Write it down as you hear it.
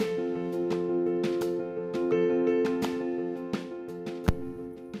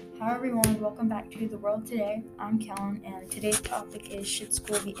everyone, welcome back to The World Today. I'm Kellen, and today's topic is should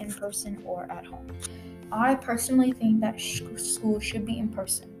school be in person or at home? I personally think that school should be in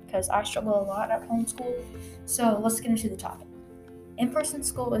person because I struggle a lot at home school. So let's get into the topic. In-person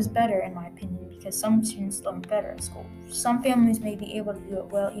school is better in my opinion because some students learn better at school. Some families may be able to do it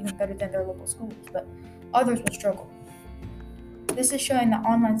well, even better than their local schools, but others will struggle. This is showing that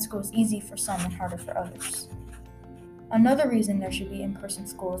online school is easy for some and harder for others. Another reason there should be in-person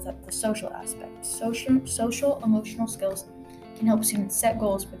school is that the social aspect. Social emotional skills can help students set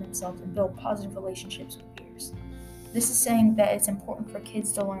goals for themselves and build positive relationships with peers. This is saying that it's important for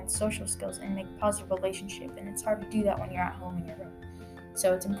kids to learn social skills and make positive relationships, and it's hard to do that when you're at home in your room.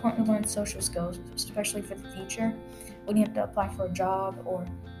 So it's important to learn social skills, especially for the future, when you have to apply for a job or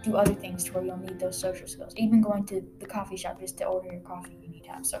do other things to where you'll need those social skills. Even going to the coffee shop just to order your coffee, you need to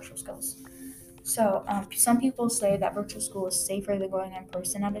have social skills. So some people say that virtual school is safer than going in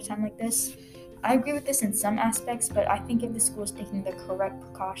person at a time like this. I agree with this in some aspects, but I think if the school is taking the correct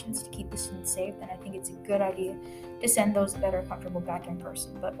precautions to keep the students safe, then I think it's a good idea to send those that are comfortable back in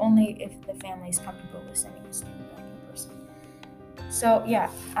person, but only if the family is comfortable with sending the student back in person. So yeah,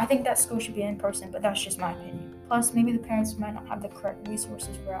 I think that school should be in person, but that's just my opinion. Plus, maybe the parents might not have the correct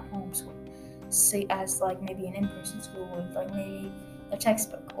resources for at home school, say as like maybe an in-person school with like maybe a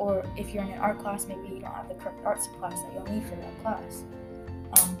textbook, or if you're in an art class, maybe you don't have the correct art supplies that you'll need for that class.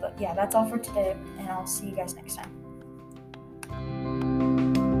 But yeah, that's all for today, and I'll see you guys next time.